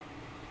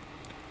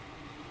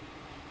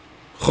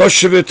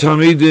Choshevet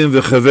Hamidim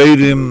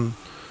v'Chaverim.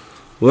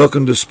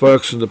 Welcome to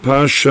Sparks in the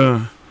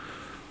Parsha,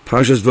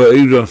 Parshas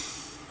Va'era.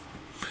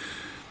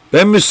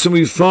 Be'emes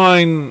we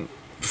find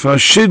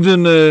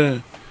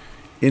verschiedene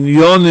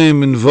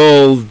inyonim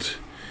involved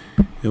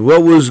in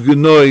what was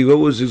Genoi, what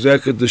was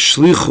exactly the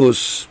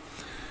shlichus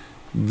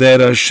that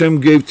Hashem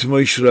gave to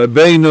Moshe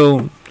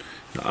Rabbeinu.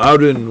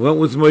 Aaron went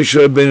with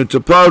Moshe Rabbeinu to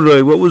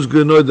Parai. What was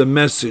Genoi, the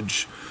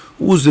message?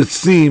 What was the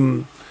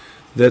theme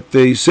that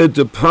they said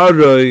to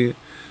Parai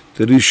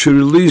that he should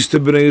release the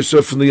Bnei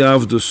Yisrael from the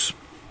Avdus?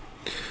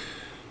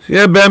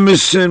 Yeah,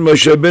 B'emisin,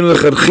 Moshe Rabbeinu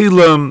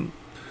L'chadchila,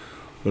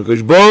 when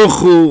Kadosh Baruch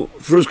Hu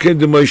first came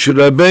to Moshe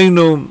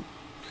Rabbeinu,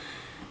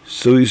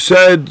 so he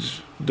said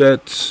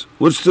that,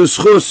 what's the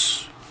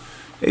schus?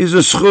 He's a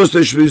schus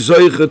that should be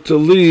zeicha to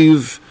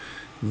leave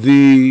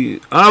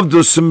the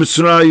Avdus in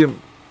Mitzrayim.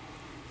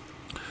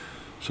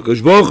 So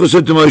Kadosh Baruch Hu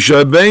said to Moshe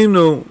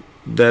Rabbeinu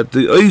that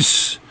the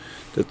eis,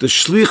 that the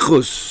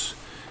shlichus,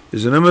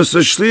 is an emes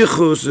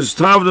shlichus, is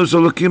tavnos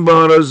alokim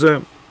b'har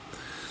hazeh,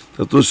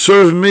 that will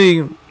serve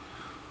me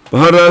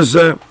b'har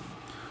hazeh,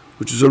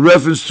 which is a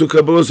reference to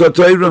Kabbalas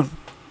HaTorah.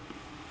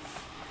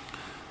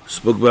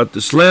 Spoke about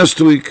this last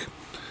week,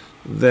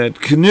 that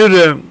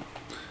Kinira,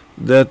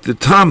 that the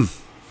tam,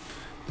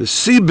 the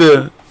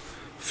sibe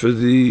for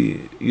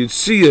the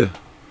Yitziyah,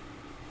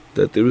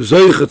 that there is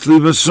Eichet Li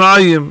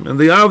Mitzrayim and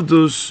the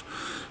Avdus,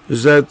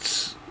 is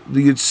that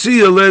the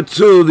Yitziyah led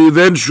to the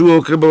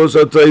eventual Kabbalas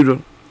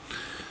HaTorah.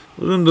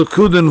 Wasn't the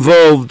Kud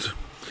involved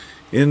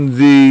in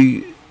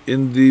the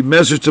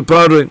message to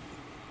Parai?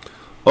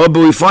 Oh, but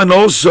we find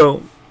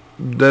also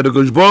that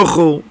Kadosh Baruch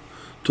Hu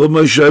told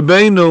Moshe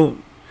Rabbeinu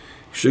he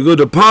should go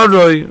to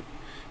Parai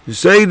and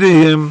say to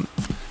him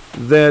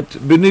that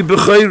B'ni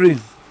B'chayri,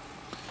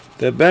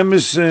 that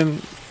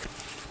B'emisin,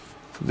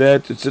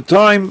 that it's a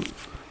time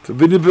for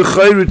B'ni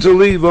B'chayri to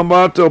leave.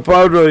 Amarta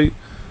Parai,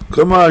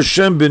 Kama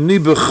Hashem B'ni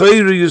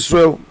B'chayri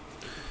Yisrael,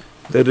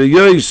 that a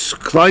Yis,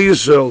 Klal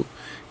Yisrael,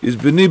 is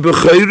B'ni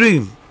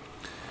B'chayri.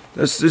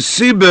 That's the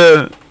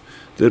Sibah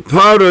that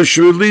Parai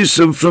should release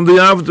him from the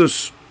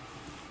Avdus.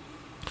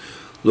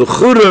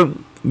 L'chura,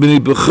 B'ni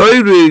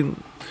B'chayri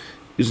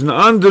is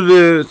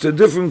it's a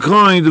different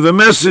kind of a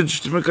message,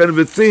 different kind of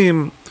a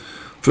theme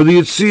for the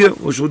Yitziyah,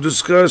 which we'll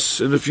discuss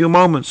in a few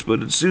moments,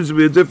 but it seems to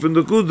be a different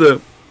Nakuda.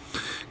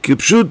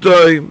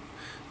 Kipshutai,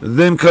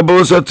 then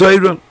Kabbalas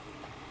HaTorah.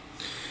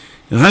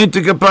 In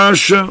Heintika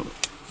Parsha,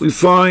 we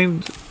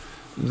find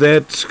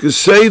that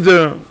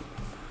Keseder,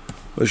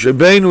 Moshe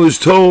Rabbeinu is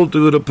told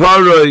to go to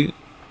Parai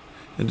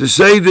and to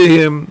say to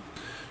him,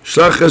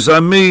 Shlach es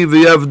ami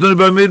v'yavdun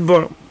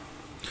b'midbar,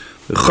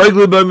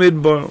 v'chayglu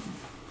b'midbar,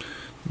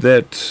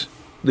 that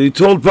they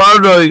told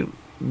Parai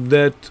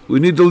that we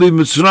need to leave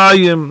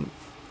Mitzrayim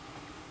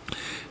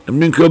and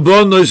bring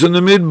Karbonos in the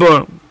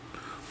Midbar.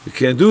 We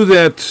can't do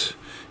that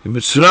in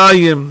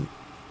Mitzrayim.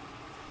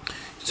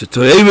 It's a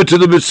Ta'eva to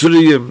the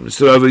Mitzrayim,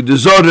 it's a Avodah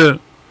Zarah,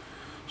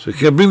 so we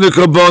can't bring the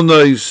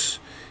Karbonos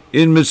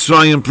in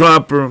Mitzrayim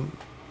proper.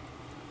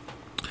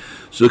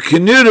 So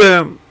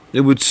Kinira,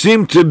 it would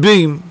seem to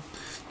be,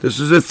 this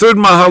is a third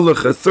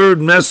mahalach, a third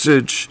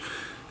message,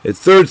 a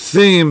third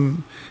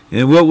theme,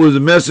 and what was the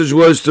message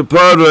was to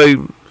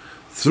Parai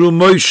through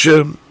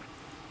Moshe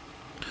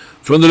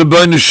from the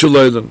Rebbeinu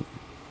Shalom.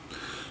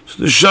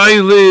 So the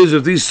shaila is,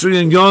 if these three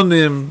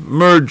inyonim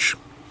merge,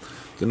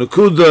 the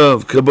Nakuda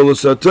of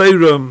Kabbalas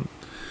HaTorah,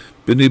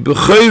 B'ni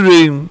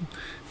B'chayri,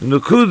 the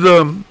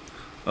Nakuda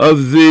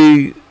of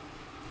the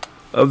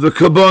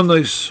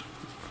Kabbanos.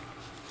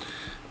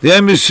 The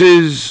emes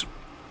is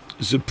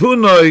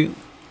Zepunai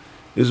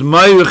is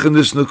Mayach in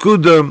this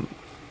Nakuda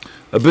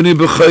of B'ni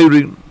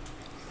B'chayri.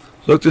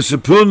 Dr.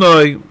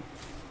 Sepunai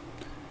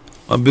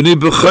on B'ni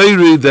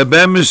B'chayri, the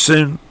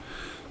B'emisin,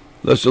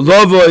 that's the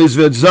Lava is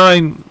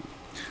Vedzain,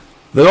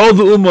 that all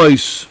the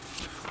Ummais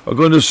are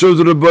going to serve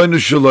the Rebbeinu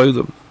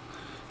Shalom.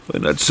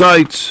 In that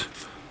sight,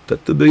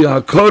 that the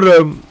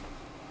B'yahakara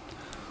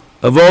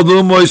of all the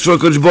Ummais for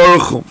Kadosh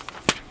Baruch Hu.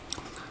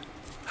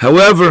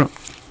 However,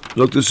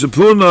 Dr.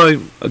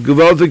 Sepunai, a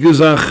Gewaltig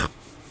Gezach,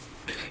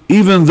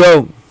 even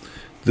though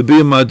the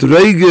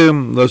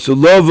B'yamadregim, that's the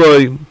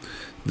Lava,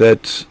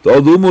 that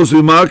all the Ummos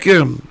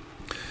remarking,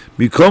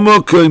 Mikomo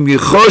koim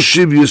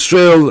Yechoshiv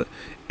Yisrael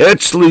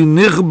etzli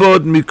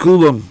nichbod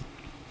mikulam,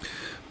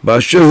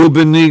 B'asher hu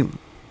b'ni,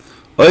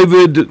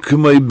 Ovid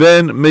k'may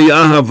ben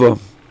meyahava,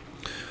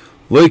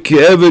 Loi ki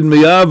eved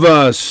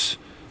meyavas,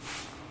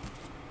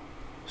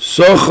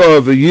 Socha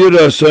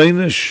v'yira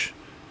saynish,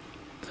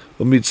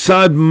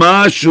 U'mitzad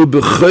mashu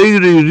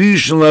b'chayri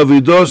rishon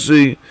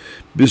lavidosi,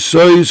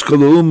 B'sois kol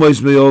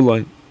ha'ummos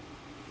me'olai.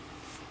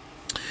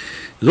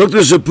 Dr.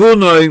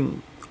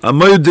 Sepunai, a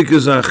moedik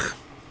gezach.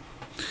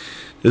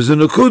 There's a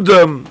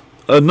Nakuda,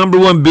 number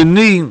one,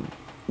 B'ni,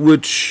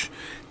 which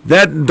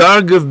that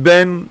darg of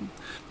Ben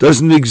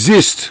doesn't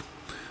exist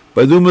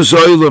by the Umas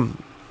Oilam.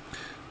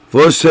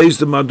 What says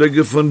the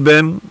Madrega von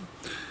Ben?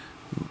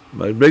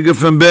 Madrega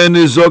von Ben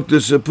is Dr.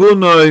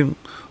 Sepunai,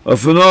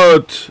 of an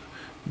art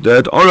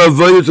that our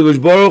avodah to Kadosh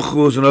Baruch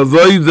Hu is an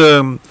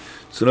avodah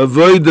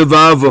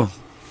vava.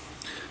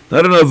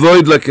 Not an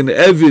avoid like an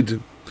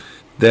Evid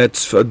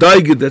that's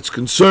fadaigid, that's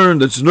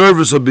concerned, that's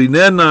nervous, will be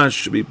nenash,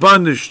 should be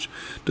punished,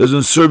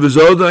 doesn't serve his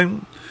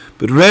Odaim,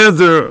 but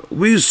rather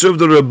we serve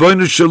the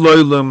Rabbeinu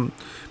Shalom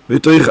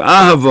mitoich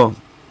ahava.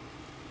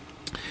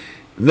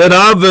 And that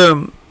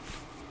ahava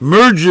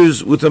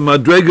merges with the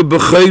Madrega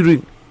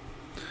B'chayri,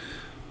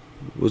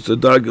 with the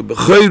Darga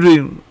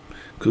B'chayri,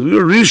 because we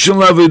were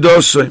Rishon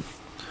Lavidosai.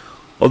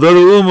 Although the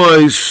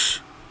Umayis,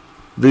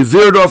 they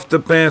veered off the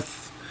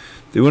path,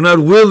 they were not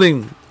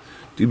willing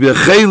to be a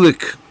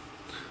chalik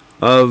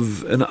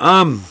of an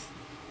Am,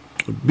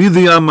 be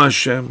the Am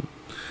Hashem,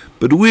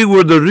 but we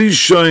were the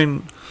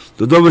Rishon,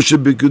 the Dovash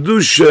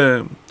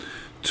B'Kedusha,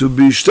 to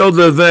be Shtel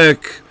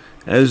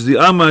as the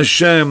Am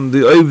Hashem, the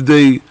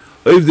Oivdei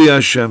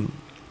Hashem.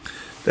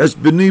 That's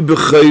B'ni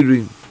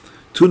B'chayri,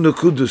 two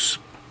Nakudas.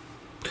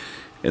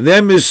 And the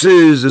emes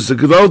is, as a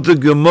Gedalte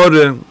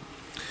Gemara,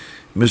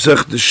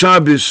 Mesech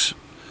Shabbos,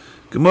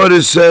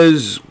 Gemara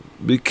says,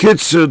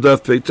 B'kitzer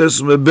Daf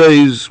Peites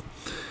Mebeis,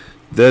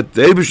 that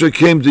the Eibusha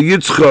came to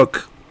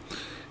Yitzchak,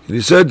 and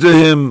he said to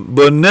him,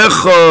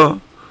 Bonecha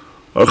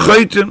are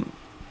chaytim,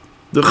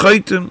 the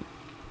chaytim,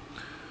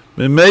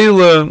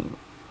 Memela,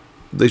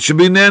 they should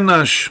be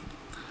nenash.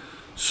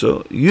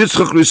 So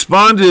Yitzchak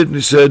responded, and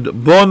he said,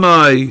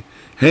 Bonai,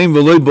 heim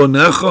v'loi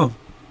bonecha.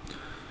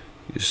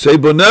 You say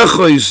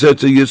bonecha, he said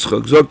to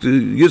Yitzchak.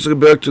 Yitzchak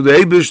back to the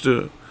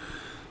Eibishter.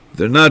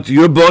 They're not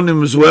your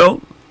bonim as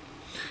well.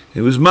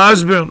 It was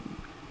masber.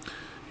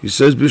 He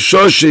says,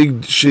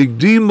 B'shosh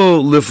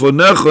shegdimo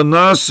lefonecha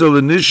nasa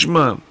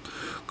lenishma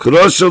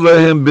krosha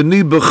lehem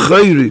b'ni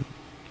b'chayri.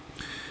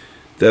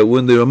 That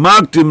when they were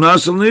maktim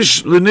nasa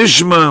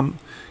lenishma,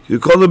 you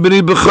call them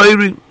b'ni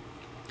b'chayri.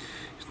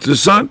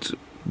 Interessant.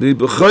 B'ni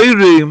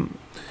b'chayri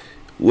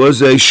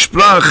was a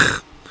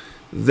sprach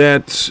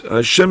that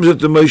Hashem said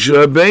to Moshe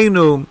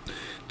Rabbeinu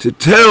to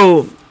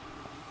tell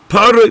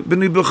Paroi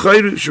B'nai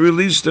B'chayri should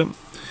release them.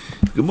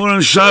 Gemara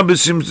on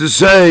Shabbos seems to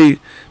say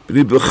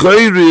B'nai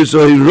B'chayri is a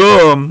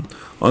hirom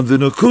on the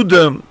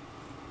Nakuda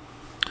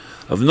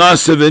of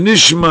Nasa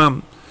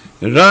v'Nishma,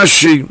 and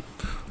Rashi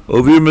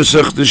over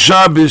Masechta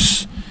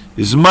Shabbos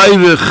is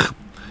Meirich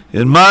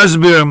in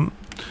Masber.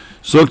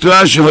 So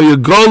Rashi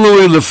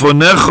Hayagoloi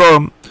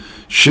lefonecha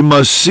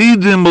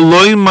Shemasidim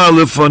loima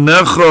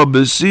lefonecha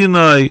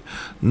b'Sinai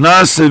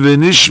nase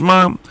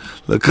v'nishma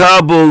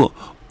lekabel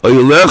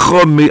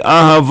oylecha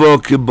mi'ahava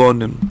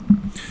kibonim.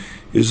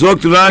 Is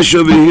Dr. Rashi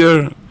over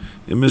here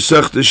in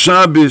Masechta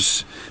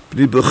Shabbos,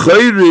 B'nai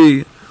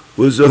B'chayri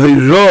was a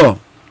hira.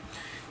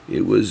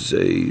 It was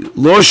a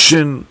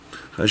loshen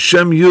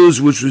Hashem used,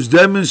 which was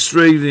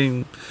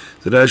demonstrating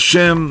that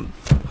Hashem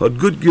had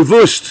good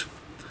gevust.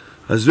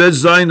 As Ved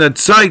Zayin at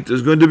sight,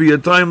 there's going to be a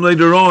time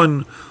later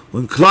on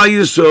when Klal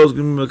Yisrael is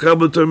going to be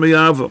Mekabel Torah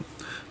Me'ava,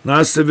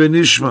 Nasa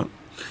v'Nishma.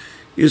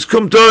 It's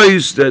come to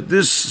us that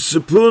this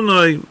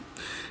Sepunai,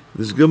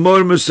 this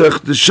Gemara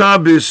Masechta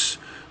Shabbos,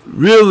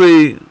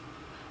 really,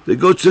 they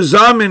go to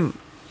Zamin.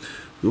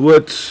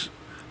 What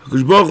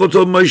HaKadosh Baruch Hu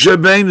told Moshe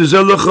Rabbeinu,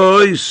 Zeh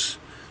ois.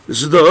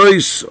 This is the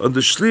ois on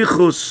the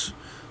Shlichus,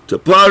 to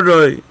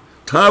Parai,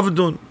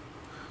 Tavdun,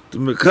 to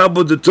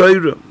Mekabel the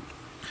Torah.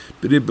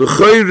 B'nai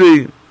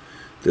B'chayri,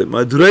 the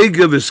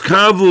Madrega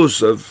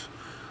v'Skavus of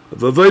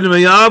Avodah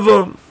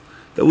Me'ava,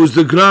 that was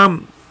the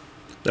gram.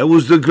 That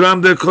was the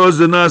gram that caused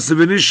the Nasa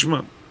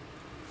v'Nishma.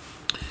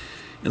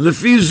 And the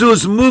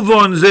Fizus move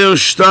on Zeir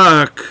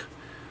Stark.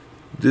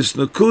 This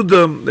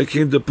Nakuda that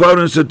came to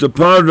Parai and said to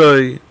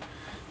Parai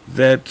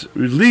that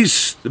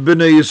released the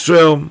Bnei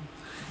Yisrael,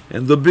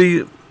 and there'll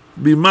be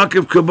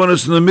Makiv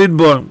Kabbanas in the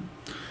Midbar.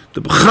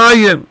 The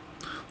B'chayim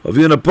of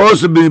Yana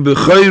Apostle B'nai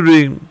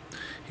B'chayri,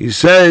 he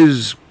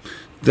says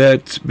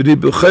that B'nai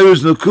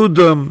B'chayri's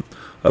Nakuda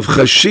of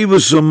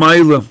Chashivas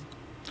Umayla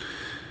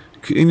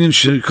K'inyan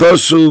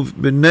Shirkosuv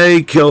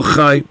B'nei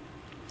Kelchai.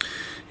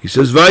 He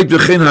says, Vayt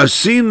v'chein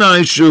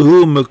Hasinai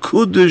shehu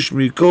mekudesh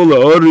mikol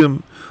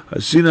ha'orim.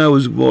 Hasinai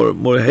was more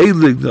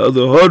heilig than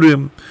other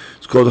horim.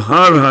 It's called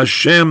Har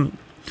Hashem.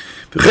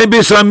 V'chein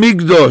Beis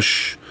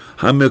HaMikdosh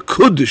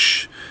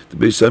HaMekudesh. The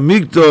Beis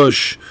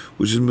HaMikdosh,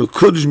 which is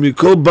mekudesh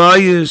mikol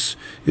bayis,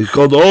 is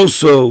called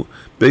also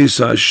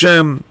Beis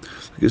Hashem.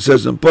 Like it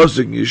says in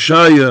Pasuk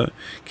Yeshaya,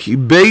 Ki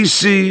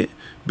Beisi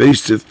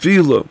Beis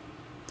Tefillah.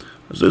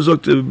 So it's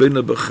like the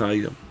B'nai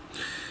B'chayim.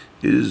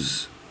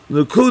 Is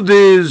Nakud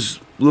is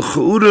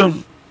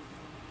L'cha'ura,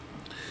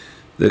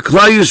 the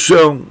Klal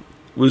Yisrael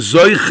was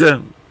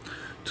Zoiche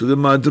to the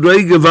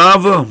Madrega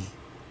v'Ava,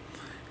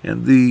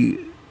 and the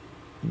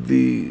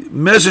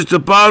message to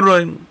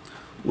Parai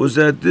was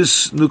that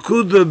this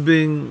Nakuda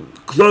being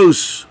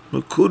close,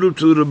 Nakuda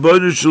to the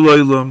Rebbeinu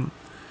Shalom,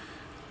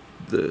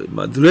 the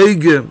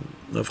Madrega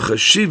of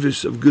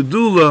Chashivas, of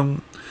Gedula,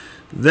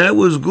 that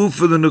was good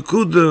for the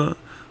Nakuda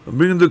of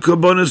bringing the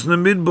Kabbanas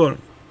in the Midbar.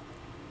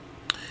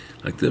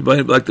 Like the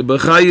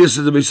Bechayis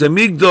of the Beis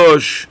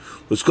HaMikdash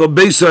was called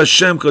Beis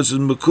Hashem because it's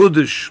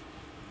Mekudesh.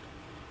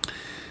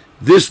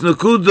 This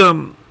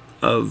Nakuda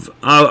of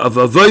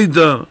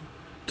Avodah,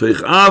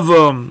 Toich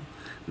Avam,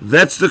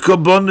 that's the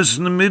Kabbanas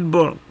in the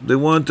Midbar they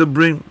want to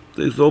bring.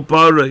 There's no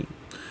pare.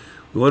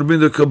 We want to bring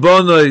the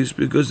kabbanos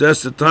because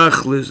that's the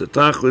tachlis. The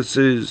tachlis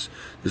is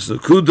this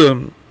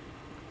nakudam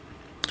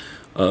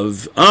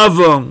of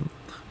avam,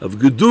 of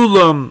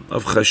gedulam,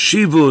 of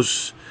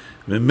chashivus,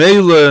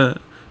 memela,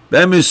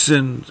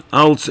 bemisin,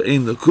 alt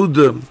ein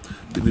nakudam,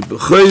 bring the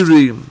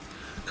bechayrim,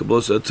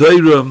 kabbos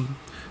atayram,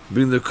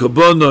 bring the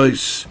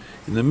kabbanos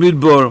in the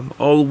midbar,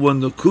 all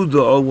one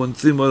nakuda, all one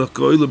theme, al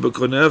koila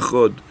bekon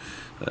echad,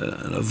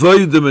 and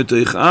avoid them at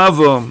eich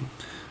avam,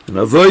 and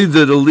avoid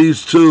that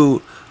leads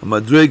to a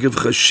madreg of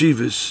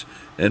chashivus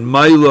and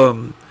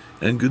mailam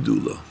and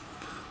gedula.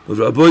 But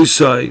Rabbi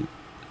say,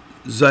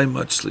 zay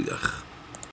matzliach.